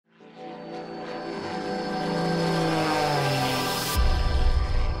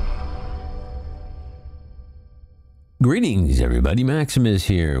Greetings everybody, Maximus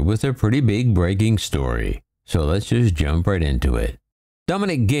here with a pretty big breaking story. So let's just jump right into it.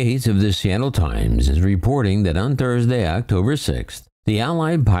 Dominic Gates of the Seattle Times is reporting that on Thursday, October 6th, the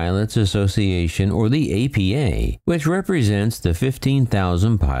Allied Pilots Association, or the APA, which represents the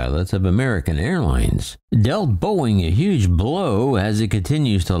 15,000 pilots of American Airlines, dealt Boeing a huge blow as it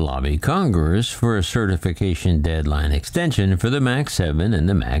continues to lobby Congress for a certification deadline extension for the MAX 7 and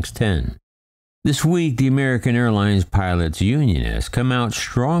the MAX 10. This week, the American Airlines Pilots Union has come out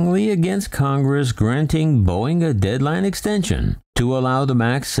strongly against Congress granting Boeing a deadline extension to allow the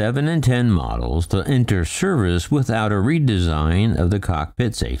MAX 7 and 10 models to enter service without a redesign of the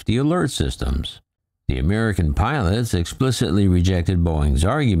cockpit safety alert systems. The American pilots explicitly rejected Boeing's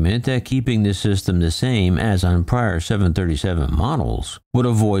argument that keeping the system the same as on prior 737 models would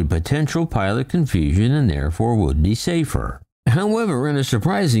avoid potential pilot confusion and therefore would be safer. However, in a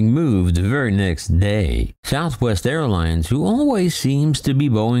surprising move the very next day, Southwest Airlines, who always seems to be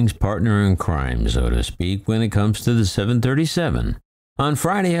Boeing's partner in crime, so to speak, when it comes to the 737, on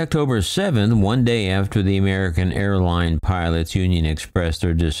Friday, October 7th, one day after the American Airline Pilots Union expressed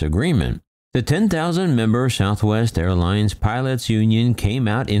their disagreement, the 10,000-member Southwest Airlines Pilots Union came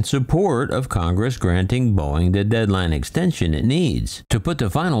out in support of Congress granting Boeing the deadline extension it needs to put the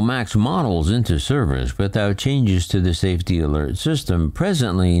final MAX models into service without changes to the safety alert system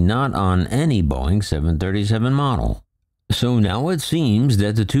presently not on any Boeing 737 model. So now it seems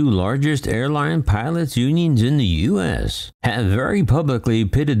that the two largest airline pilots unions in the U.S. have very publicly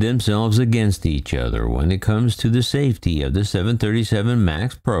pitted themselves against each other when it comes to the safety of the 737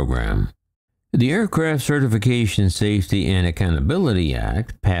 MAX program. The Aircraft Certification Safety and Accountability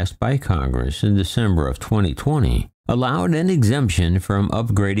Act, passed by Congress in December of 2020, allowed an exemption from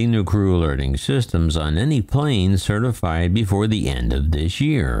upgrading the crew alerting systems on any plane certified before the end of this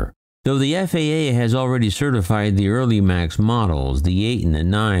year. Though the FAA has already certified the early MAX models, the 8 and the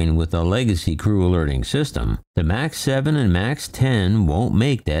 9 with a legacy crew alerting system, the MAX 7 and MAX 10 won't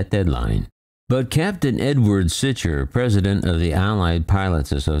make that deadline. But Captain Edward Sitcher, president of the Allied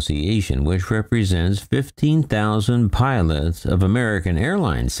Pilots Association, which represents 15,000 pilots of American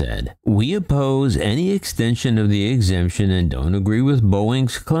Airlines, said, "We oppose any extension of the exemption and don't agree with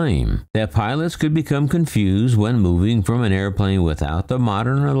Boeing's claim that pilots could become confused when moving from an airplane without the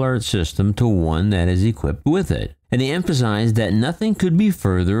modern alert system to one that is equipped with it." And he emphasized that nothing could be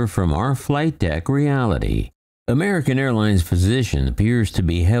further from our flight deck reality. American Airlines' position appears to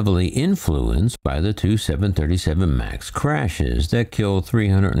be heavily influenced by the two 737 MAX crashes that killed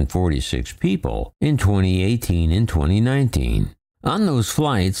 346 people in 2018 and 2019. On those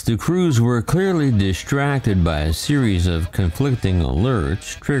flights, the crews were clearly distracted by a series of conflicting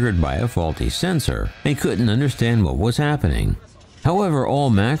alerts triggered by a faulty sensor and couldn't understand what was happening. However,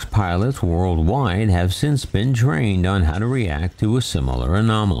 all MAX pilots worldwide have since been trained on how to react to a similar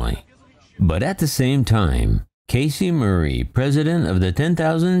anomaly. But at the same time, Casey Murray, president of the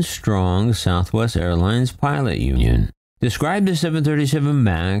 10,000-strong Southwest Airlines Pilot Union, described the 737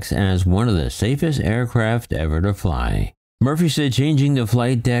 MAX as one of the safest aircraft ever to fly. Murphy said changing the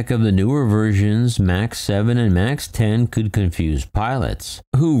flight deck of the newer versions, MAX 7 and MAX 10, could confuse pilots,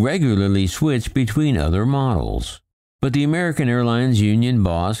 who regularly switch between other models. But the American Airlines Union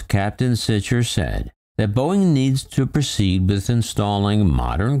boss, Captain Sitcher, said that Boeing needs to proceed with installing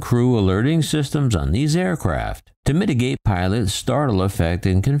modern crew alerting systems on these aircraft to mitigate pilot startle effect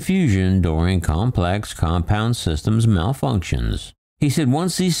and confusion during complex compound systems malfunctions. He said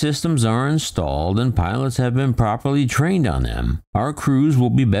once these systems are installed and pilots have been properly trained on them, our crews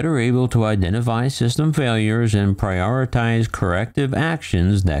will be better able to identify system failures and prioritize corrective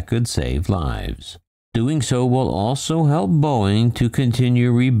actions that could save lives. Doing so will also help Boeing to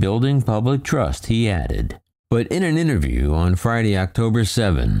continue rebuilding public trust, he added. But in an interview on Friday, October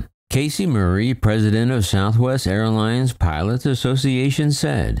 7, Casey Murray, president of Southwest Airlines Pilots Association,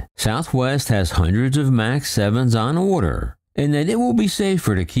 said Southwest has hundreds of MAX 7s on order, and that it will be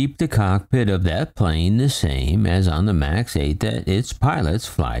safer to keep the cockpit of that plane the same as on the MAX 8 that its pilots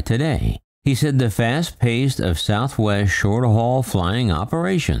fly today. He said the fast pace of Southwest short-haul flying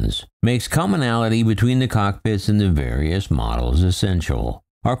operations makes commonality between the cockpits and the various models essential.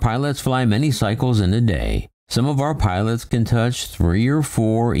 Our pilots fly many cycles in a day. Some of our pilots can touch 3 or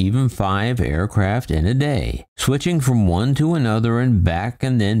 4, even 5 aircraft in a day. Switching from one to another and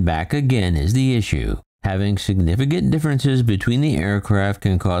then back again is the issue. Having significant differences between the aircraft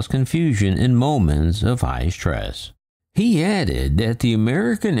can cause confusion in moments of high stress. He added that the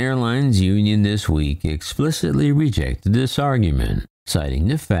American Airlines Union this week explicitly rejected this argument, citing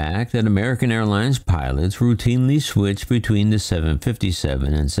the fact that American Airlines pilots routinely switch between the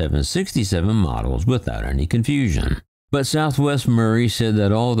 757 and 767 models without any confusion. But Southwest Murray said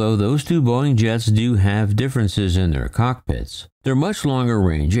that although those two Boeing jets do have differences in their cockpits, they're much longer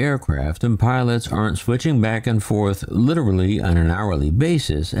range aircraft and pilots aren't switching back and forth literally on an hourly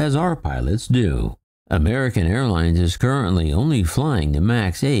basis as our pilots do. American Airlines is currently only flying the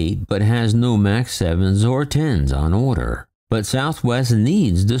MAX 8 but has no MAX 7s or 10s on order. But Southwest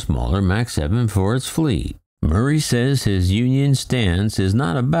needs the smaller MAX 7 for its fleet. Murray says his union stance is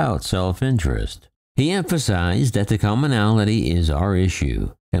not about self-interest. He emphasized that the commonality is our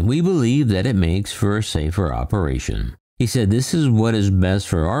issue, and we believe that it makes for a safer operation. He said this is what is best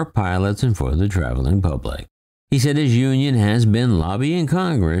for our pilots and for the traveling public. He said his union has been lobbying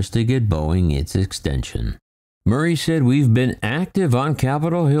Congress to get Boeing its extension. Murray said we've been active on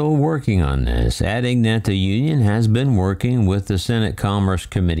Capitol Hill working on this, adding that the union has been working with the Senate Commerce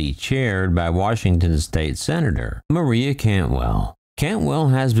Committee chaired by Washington State Senator Maria Cantwell. Cantwell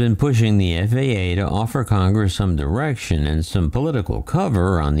has been pushing the FAA to offer Congress some direction and some political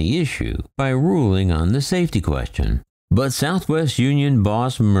cover on the issue by ruling on the safety question. But Southwest Union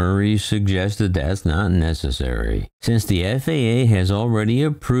boss Murray suggested that's not necessary, since the FAA has already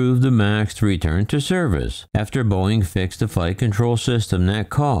approved the MAX to return to service after Boeing fixed the flight control system that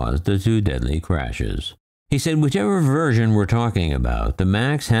caused the two deadly crashes. He said whichever version we're talking about, the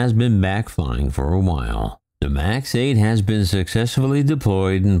MAX has been back flying for a while. The MAX 8 has been successfully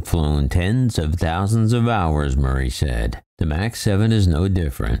deployed and flown tens of thousands of hours, Murray said. The MAX 7 is no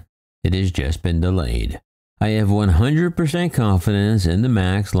different. It has just been delayed. I have 100% confidence in the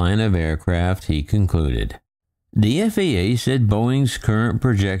MAX line of aircraft, he concluded. The FAA said Boeing's current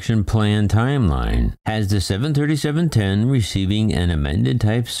projection plan timeline has the 737-10 receiving an amended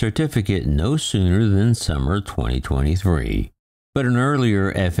type certificate no sooner than summer 2023. But an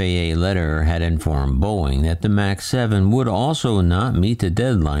earlier FAA letter had informed Boeing that the MAX 7 would also not meet the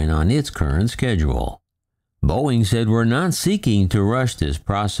deadline on its current schedule. Boeing said we're not seeking to rush this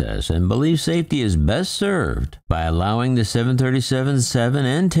process and believe safety is best served by allowing the 737-7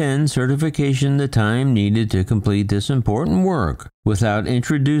 and 10 certification the time needed to complete this important work without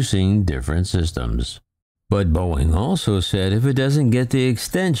introducing different systems. But Boeing also said if it doesn't get the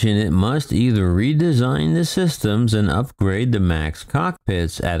extension, it must either redesign the systems and upgrade the MAX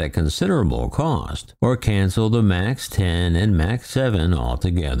cockpits at a considerable cost, or cancel the MAX 10 and MAX 7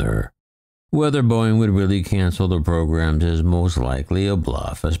 altogether. Whether Boeing would really cancel the programs is most likely a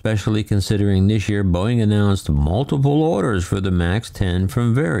bluff, especially considering this year Boeing announced multiple orders for the MAX 10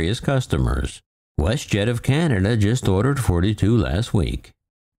 from various customers. WestJet of Canada just ordered 42 last week.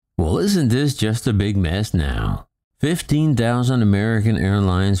 Well, isn't this just a big mess now? 15,000 American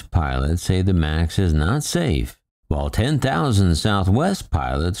Airlines pilots say the MAX is not safe, while 10,000 Southwest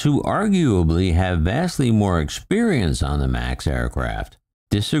pilots, who arguably have vastly more experience on the MAX aircraft,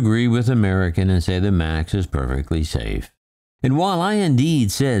 disagree with American and say the MAX is perfectly safe. And while I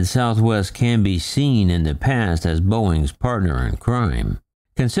indeed said Southwest can be seen in the past as Boeing's partner in crime,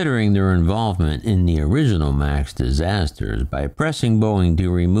 considering their involvement in the original MAX disasters by pressing Boeing to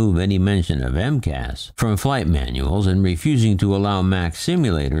remove any mention of MCAS from flight manuals and refusing to allow MAX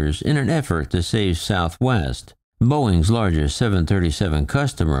simulators in an effort to save Southwest, Boeing's largest 737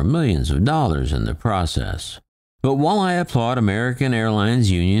 customer, millions of dollars in the process. But while I applaud American Airlines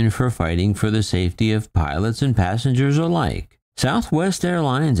Union for fighting for the safety of pilots and passengers alike, Southwest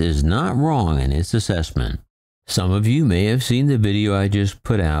Airlines is not wrong in its assessment. Some of you may have seen the video I just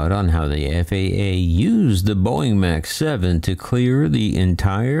put out on how the FAA used the Boeing MAX 7 to clear the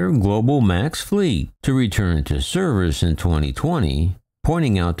entire global MAX fleet to return to service in 2020,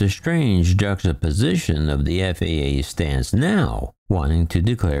 pointing out the strange juxtaposition of the FAA's stance now, wanting to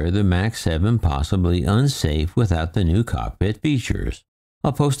declare the MAX 7 possibly unsafe without the new cockpit features.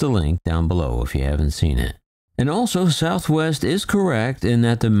 I'll post a link down below if you haven't seen it. And also, Southwest is correct in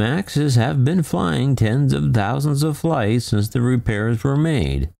that the MAXs have been flying tens of thousands of flights since the repairs were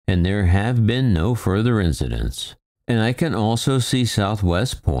made, and there have been no further incidents. And I can also see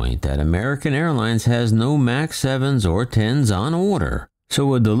Southwest's point that American Airlines has no MAX 7s or 10s on order,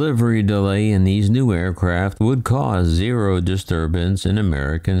 so a delivery delay in these new aircraft would cause zero disturbance in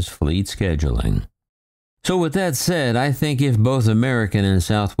American's fleet scheduling. So with that said, I think if both American and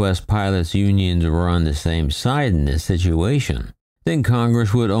Southwest pilots unions were on the same side in this situation, then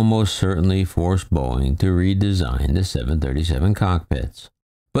Congress would almost certainly force Boeing to redesign the 737 cockpits.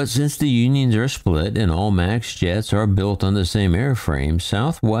 But since the unions are split and all MAX jets are built on the same airframe,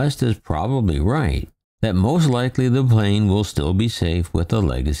 Southwest is probably right that most likely the plane will still be safe with the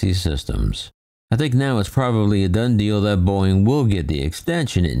legacy systems. I think now it's probably a done deal that Boeing will get the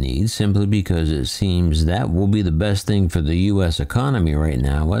extension it needs simply because it seems that will be the best thing for the U.S. economy right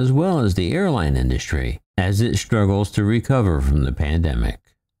now as well as the airline industry. as it struggles to recover from the pandemic.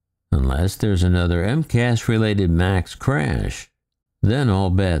 Unless there's another MCAS-related MAX crash, then all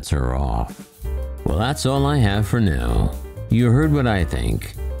bets are off. Well, that's all I have for now. You heard what I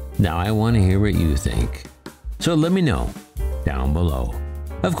think. Now I want to hear what you think. So let me know down below.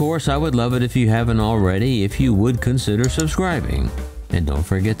 Of course, I would love it if you haven't already, if you would consider subscribing. And don't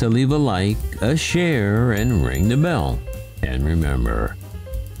forget to leave a like, a share, and ring the bell. And remember,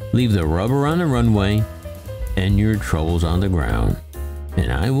 leave the rubber on the runway and your troubles on the ground.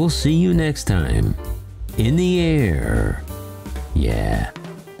 And I will see you next time in the air. Yeah,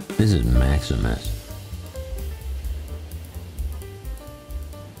 this is Maximus.